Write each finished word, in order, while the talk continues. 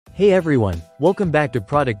Hey everyone, welcome back to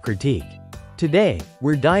Product Critique. Today,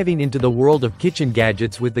 we're diving into the world of kitchen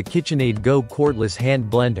gadgets with the Kitchenaid Go cordless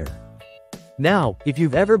hand blender. Now, if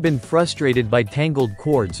you've ever been frustrated by tangled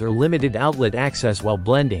cords or limited outlet access while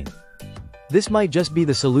blending, this might just be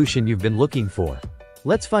the solution you've been looking for.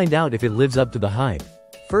 Let's find out if it lives up to the hype.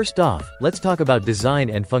 First off, let's talk about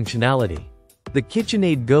design and functionality. The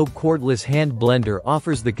Kitchenaid Go cordless hand blender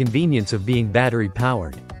offers the convenience of being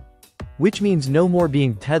battery-powered, which means no more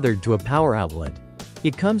being tethered to a power outlet.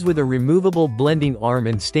 It comes with a removable blending arm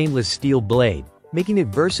and stainless steel blade, making it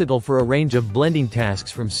versatile for a range of blending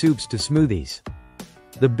tasks from soups to smoothies.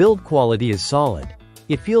 The build quality is solid.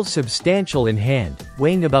 It feels substantial in hand,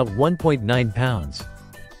 weighing about 1.9 pounds.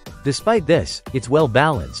 Despite this, it's well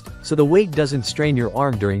balanced, so the weight doesn't strain your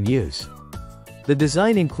arm during use. The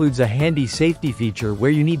design includes a handy safety feature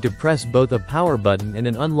where you need to press both a power button and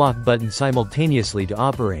an unlock button simultaneously to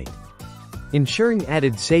operate, ensuring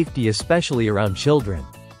added safety especially around children.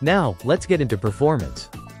 Now, let's get into performance.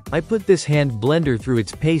 I put this hand blender through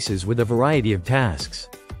its paces with a variety of tasks.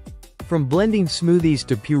 From blending smoothies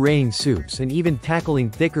to pureeing soups and even tackling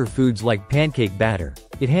thicker foods like pancake batter,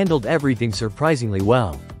 it handled everything surprisingly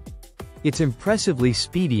well. It's impressively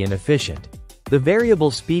speedy and efficient. The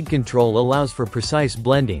variable speed control allows for precise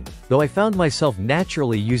blending, though I found myself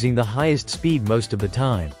naturally using the highest speed most of the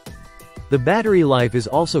time. The battery life is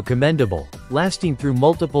also commendable, lasting through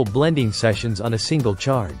multiple blending sessions on a single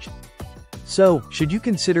charge. So, should you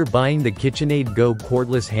consider buying the Kitchenaid Go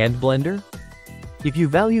cordless hand blender? If you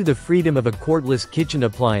value the freedom of a cordless kitchen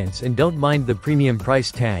appliance and don't mind the premium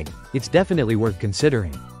price tag, it's definitely worth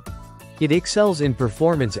considering. It excels in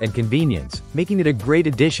performance and convenience, making it a great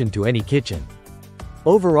addition to any kitchen.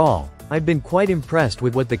 Overall, I've been quite impressed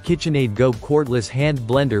with what the Kitchenaid Go cordless hand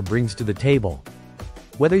blender brings to the table.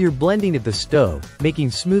 Whether you're blending at the stove, making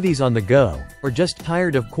smoothies on the go, or just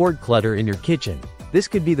tired of cord clutter in your kitchen, this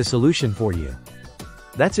could be the solution for you.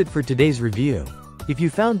 That's it for today's review. If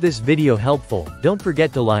you found this video helpful, don't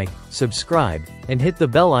forget to like, subscribe, and hit the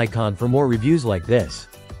bell icon for more reviews like this.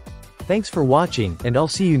 Thanks for watching, and I'll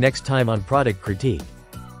see you next time on Product Critique.